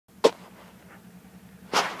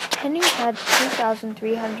Henry had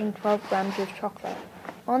 2,312 grams of chocolate.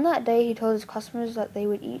 On that day, he told his customers that they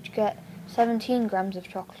would each get 17 grams of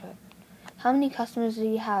chocolate. How many customers did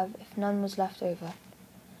he have if none was left over?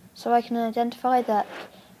 So I can identify that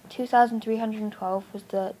 2,312 was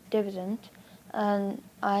the dividend, and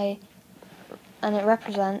it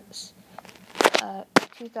represents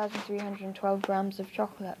 2,312 grams of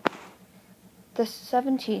chocolate. The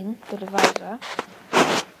 17, the divisor,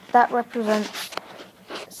 that represents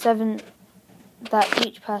that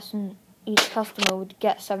each customer would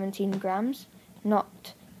get 17 grams,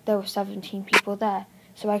 not there were 17 people there.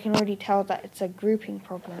 So I can already tell that it's a grouping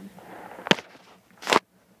problem.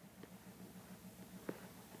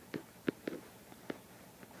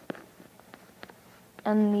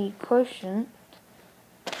 And the quotient,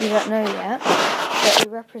 we don't know yet, but it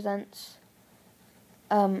represents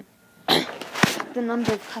the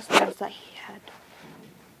number of customers that he had.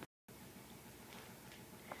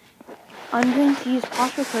 I'm going to use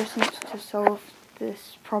partial quotients to solve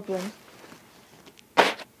this problem.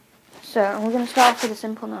 So we're going to start off with a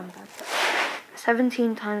simple number.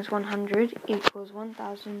 17 times 100 equals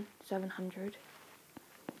 1,700.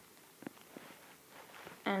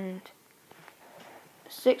 And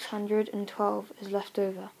 612 is left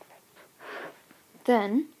over.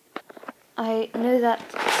 Then I know that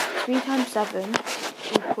 3 times 7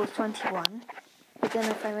 equals 21. But then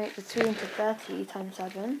if I make the 3 into 30 times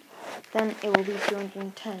 7, then it will be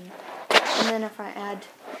 210. And then if I add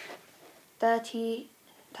 30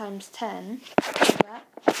 times 10 to that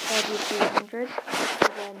would be 300. So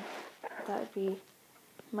then that would be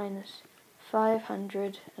minus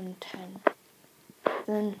 510.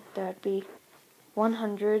 Then there would be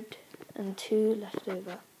 102 left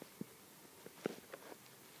over.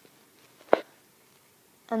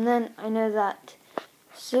 And then I know that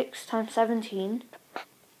 6 times 17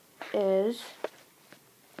 is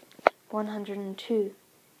 102.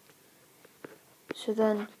 So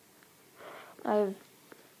then I have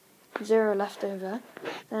 0 left over.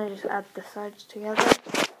 Then I just add the sides together,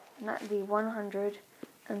 and that would be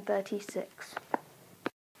 136.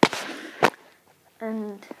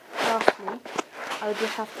 And lastly, I would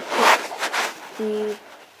just have to put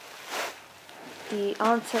the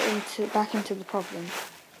answer back into the problem.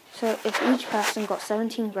 So if each person got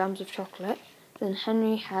 17 grams of chocolate, then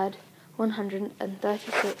Henry had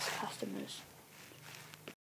 136 customers.